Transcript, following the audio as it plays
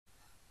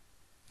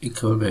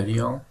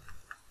equilibrium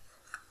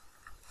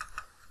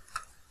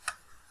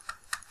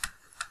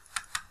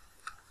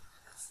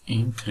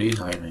in 3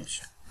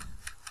 dimensions.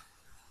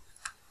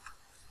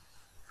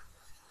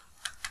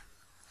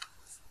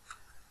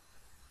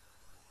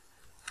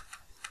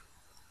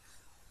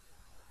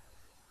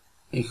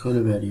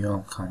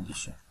 Equilibrium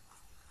condition.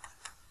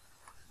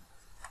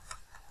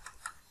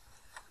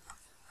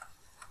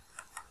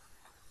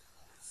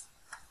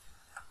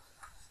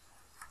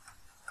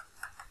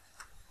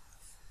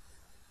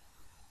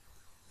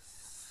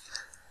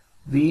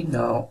 We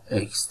now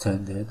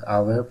extended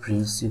our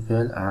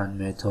principle and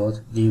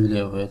method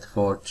developed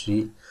for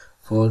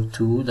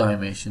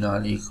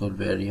two-dimensional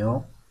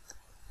equilibrium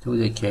to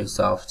the case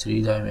of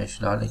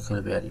three-dimensional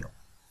equilibrium.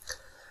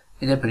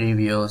 In the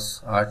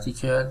previous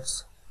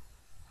articles,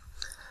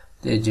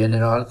 the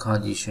general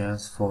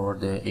conditions for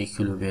the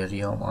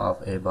equilibrium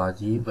of a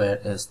body were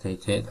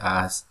stated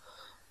as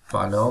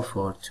follows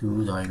for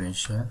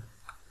two-dimension.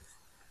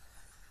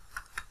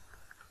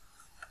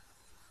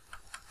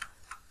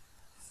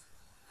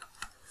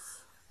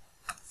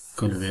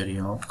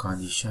 Equilibrium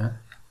condition.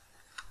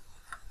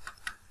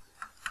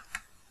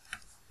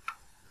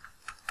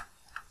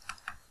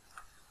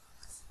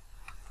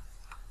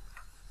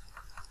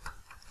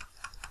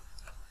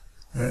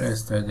 Were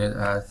stated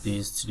as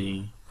these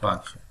three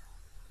functions: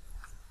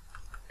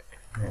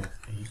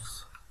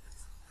 fx,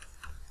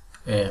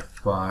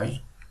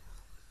 fy,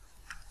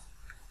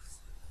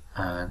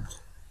 and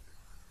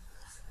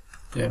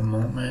the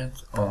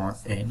moment on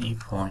any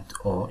point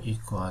O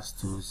equals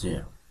to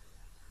 0,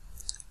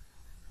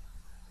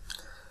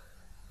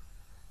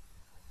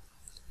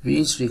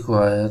 which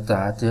requires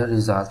that the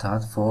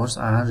resultant force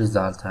and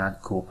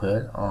resultant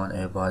couple on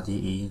a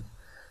body in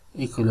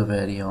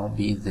equilibrium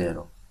be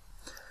 0.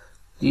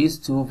 These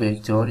two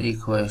vector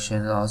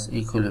equations of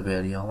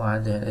equilibrium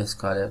and their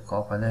scalar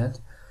component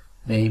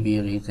may be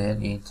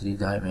written in 3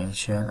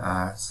 dimensions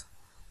as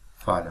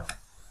follows.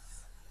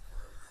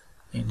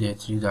 In the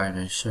 3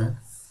 dimension,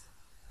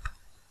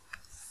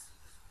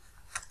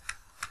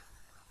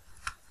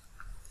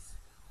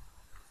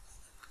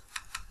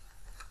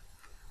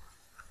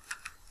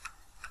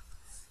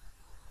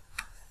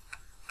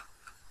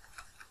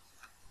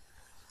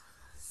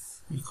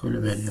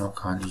 equilibrium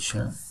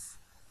condition,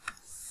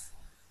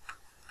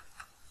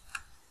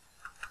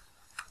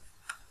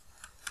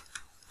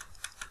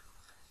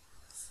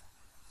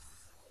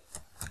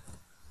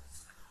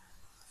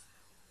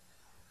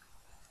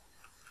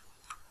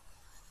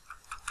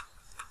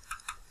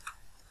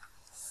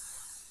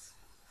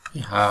 we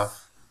have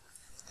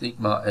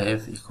sigma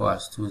f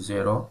equals to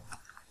 0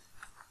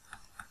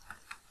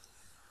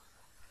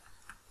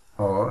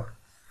 or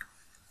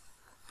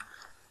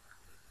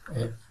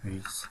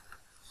fx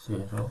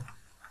 0,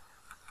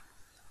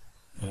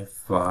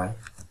 fy,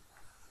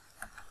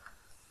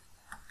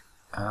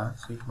 and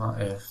sigma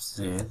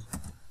fz,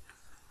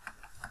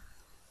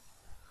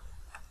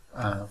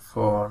 and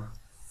for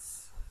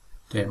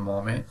the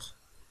moment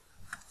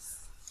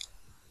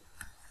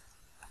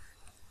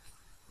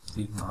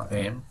sigma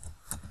m,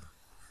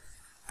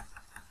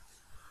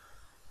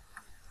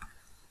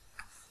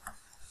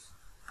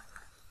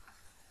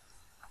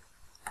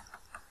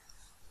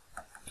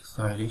 x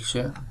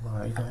direction,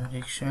 y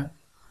direction,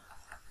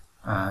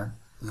 and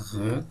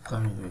z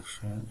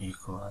direction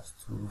equals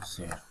to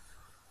 0.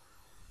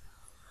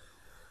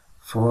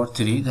 For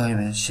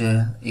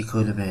 3-dimensional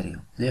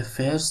equilibrium, the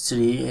first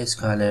three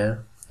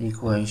scalar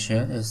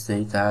equations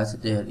state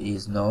that there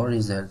is no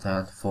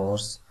resultant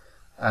force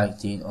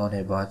acting on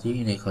a body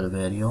in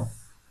equilibrium.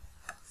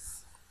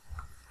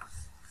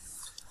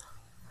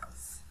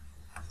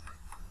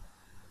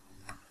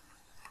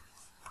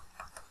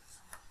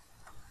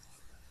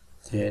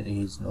 There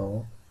is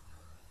no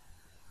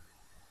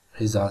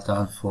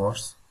resultant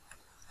force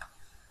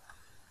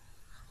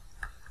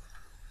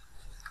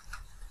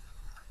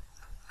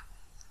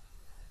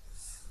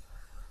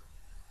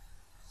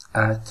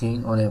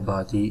acting on a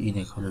body in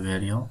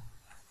equilibrium.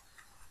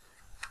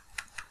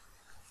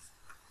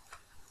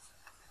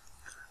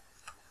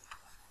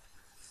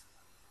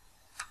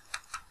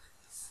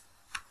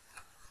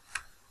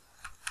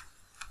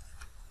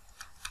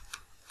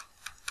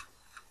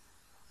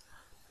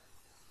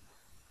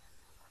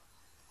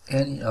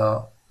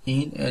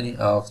 In any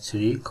of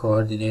 3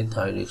 coordinate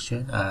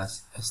directions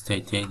as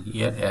stated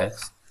here,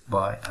 x,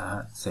 y,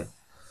 and z.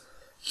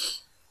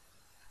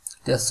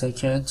 The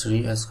second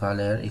 3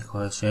 scalar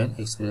equation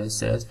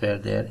expresses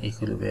further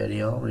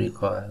equilibrium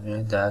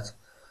requirement that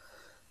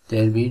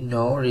there be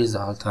no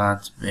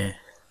resultant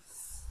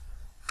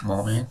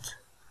moment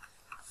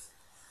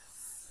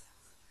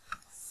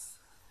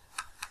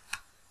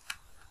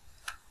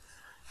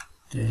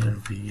there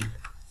will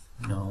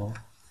no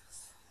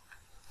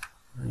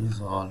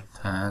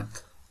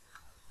resultant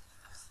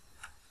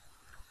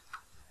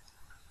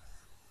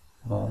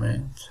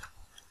moment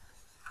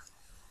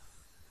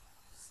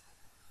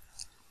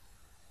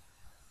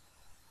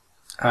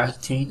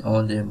acting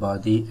on the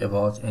body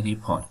about any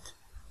point.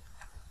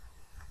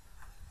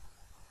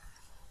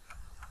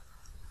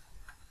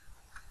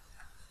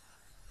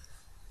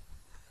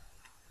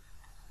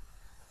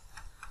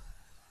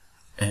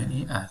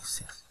 any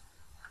axis.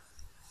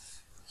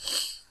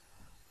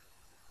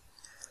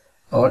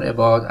 Or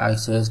about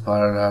axes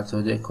parallel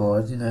to the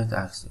coordinate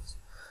axis.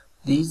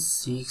 These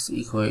 6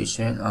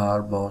 equations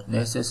are both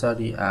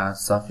necessary and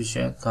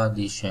sufficient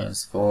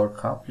conditions for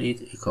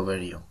complete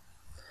equilibrium.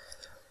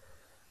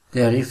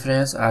 The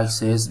reference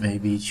axis may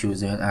be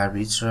chosen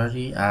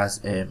arbitrarily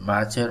as a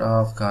matter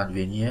of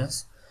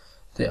convenience,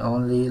 the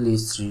only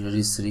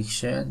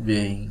restriction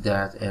being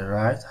that a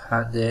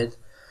right-handed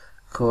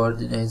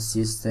coordinate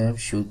system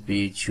should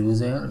be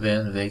chosen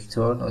when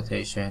vector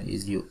notation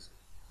is used.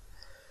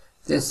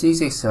 The 6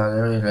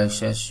 scalar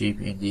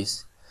relationships in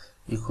this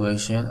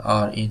equation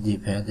are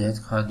independent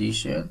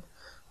conditions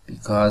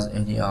because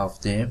any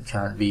of them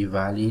can be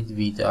valid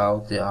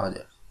without the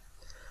other.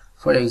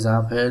 For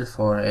example,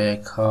 for a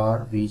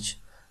car which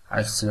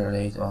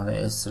accelerates on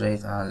a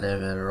straight and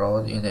level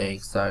road in the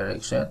x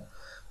direction,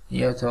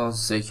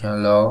 Newton's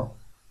second law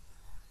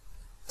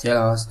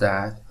tells us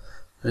that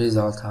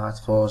resultant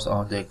force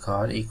on the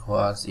car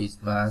equals its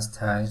mass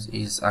times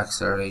its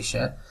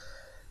acceleration.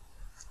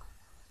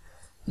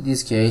 In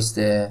this case,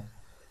 the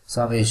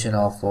summation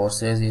of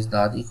forces is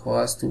not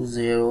equals to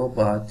 0,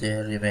 but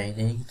the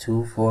remaining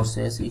 2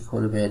 forces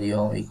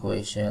equilibrium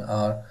equation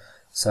are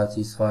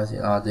satisfied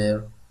in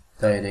other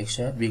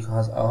direction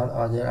because all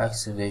other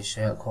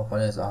acceleration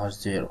components are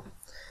 0.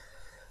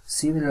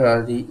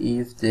 Similarly,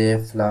 if the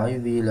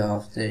flywheel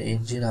of the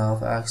engine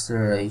of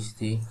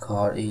accelerating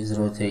car is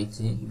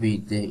rotating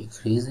with the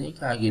increasing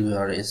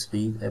angular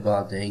speed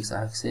about the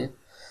x-axis,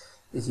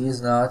 it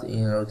is not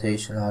in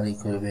rotational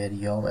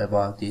equilibrium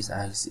about this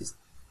axis.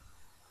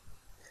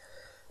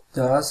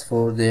 Thus,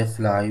 for the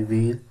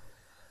flywheel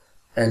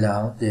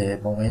alone, the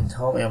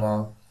momentum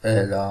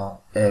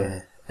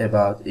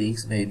about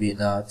x may be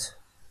not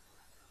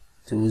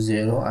to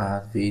 0,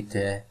 and with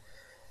the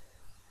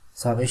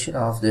summation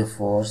of the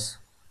force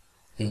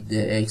in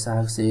the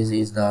x-axis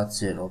is not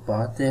 0,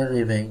 but the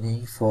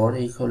remaining 4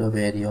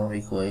 equilibrium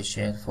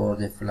equations for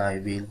the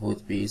flywheel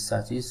would be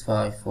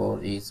satisfied for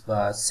its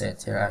base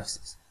center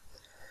axis.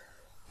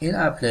 In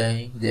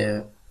applying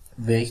the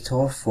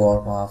vector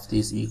form of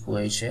these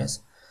equations,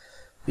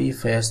 we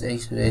first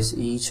express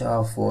each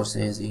of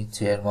forces in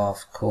terms of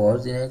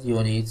coordinate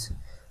units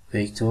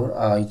vector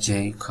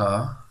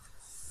ijk.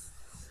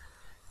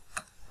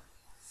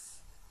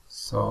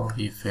 So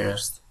we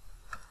first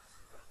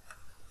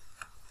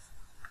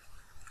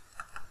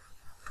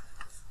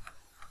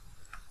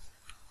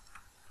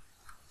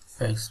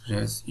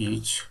express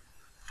each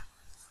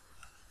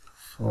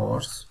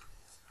force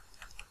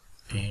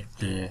in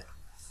the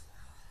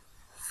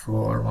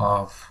form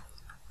of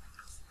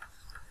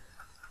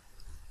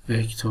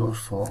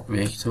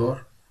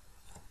vector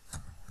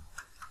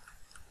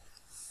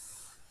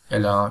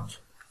along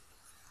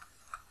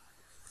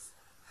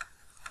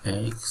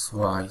x,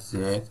 y,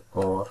 z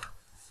or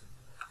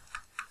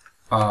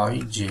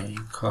I, j,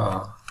 k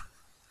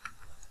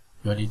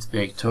unit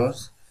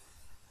vectors.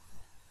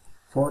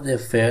 For the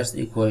first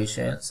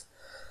equations,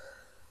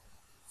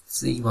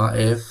 sigma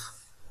f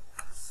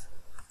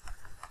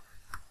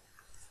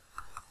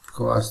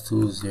equals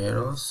to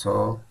 0,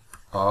 so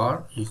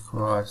r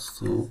equals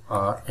to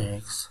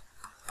rx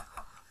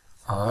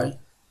I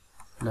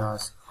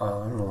plus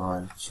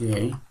ry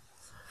j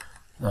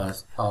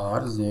plus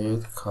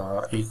rz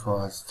k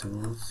equals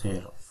to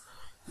 0.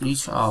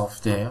 Each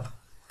of them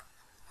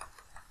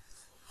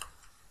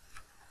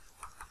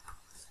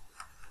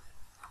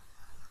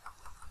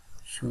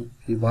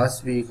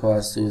must be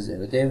equals to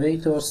 0. The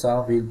vector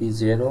sum will be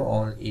 0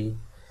 only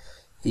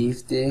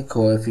if the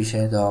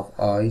coefficient of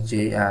I,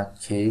 j, and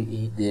k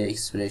in the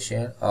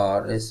expression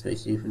are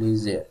respectively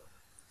 0.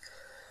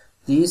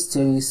 These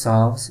 3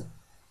 sums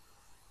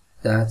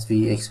that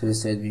we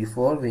expressed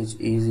before, which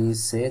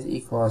is set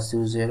equals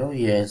to 0,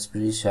 yields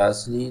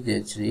precisely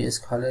the 3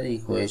 scalar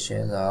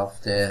equations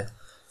of the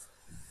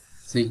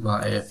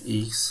sigma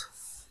fx,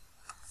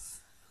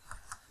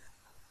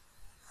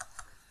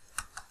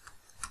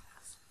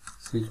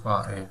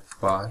 sigma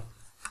fy,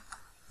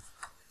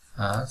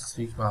 and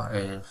sigma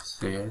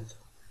fz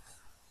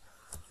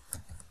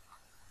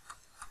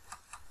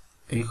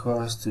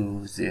equals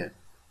to 0.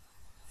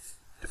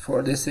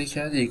 For the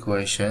second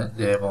equation,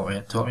 the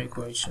momentum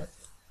equation,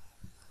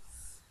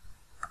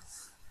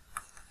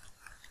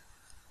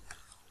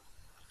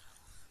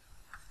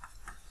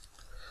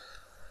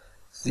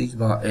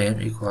 sigma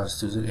m equals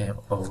to the m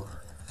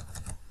over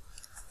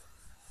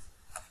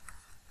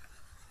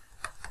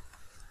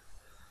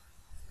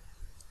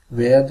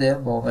where the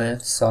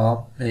moment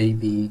sum may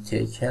be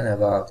taken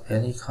about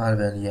any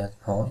convenient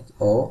point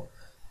O,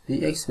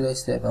 we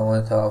express the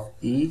moment of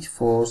each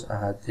force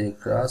at the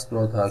cross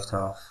product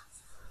of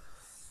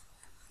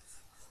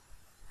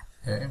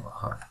m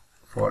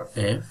for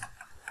f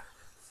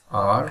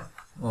r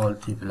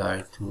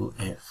multiplied to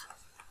f,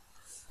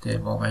 the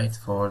moment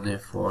for the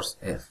force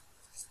f,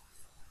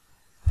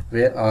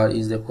 where r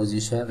is the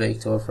position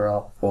vector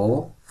from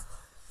O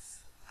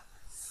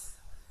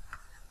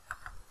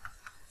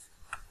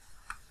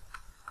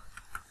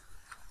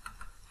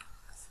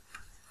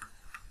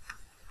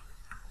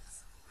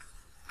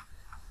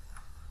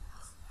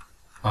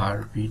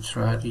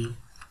arbitrary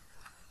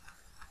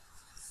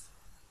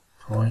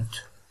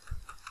point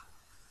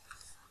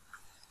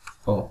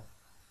O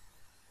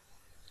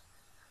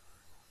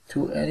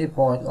to any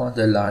point on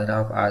the line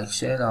of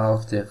action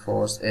of the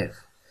force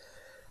F.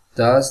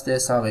 Thus, the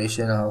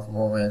summation of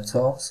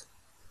momentums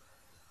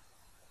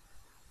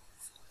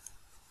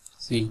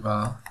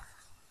sigma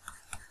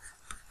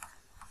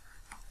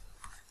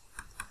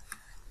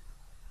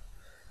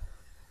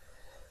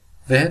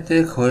when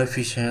the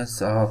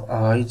coefficients of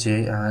I,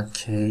 J, and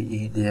K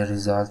in the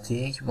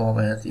resulting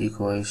moment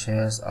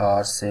equations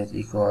are set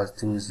equal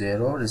to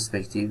 0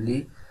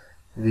 respectively,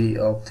 we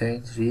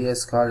obtain three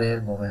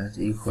scalar moment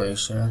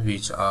equations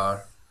which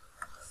are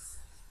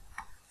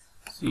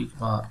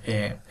sigma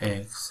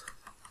mx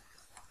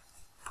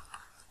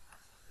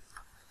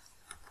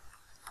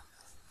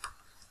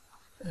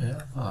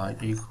y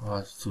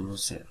equals to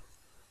 0.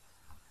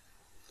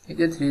 In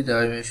the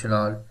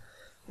three-dimensional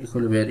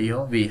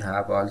equilibrium, we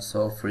have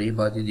also free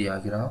body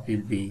diagram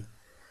will be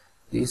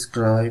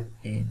described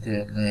in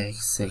the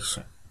next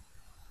section.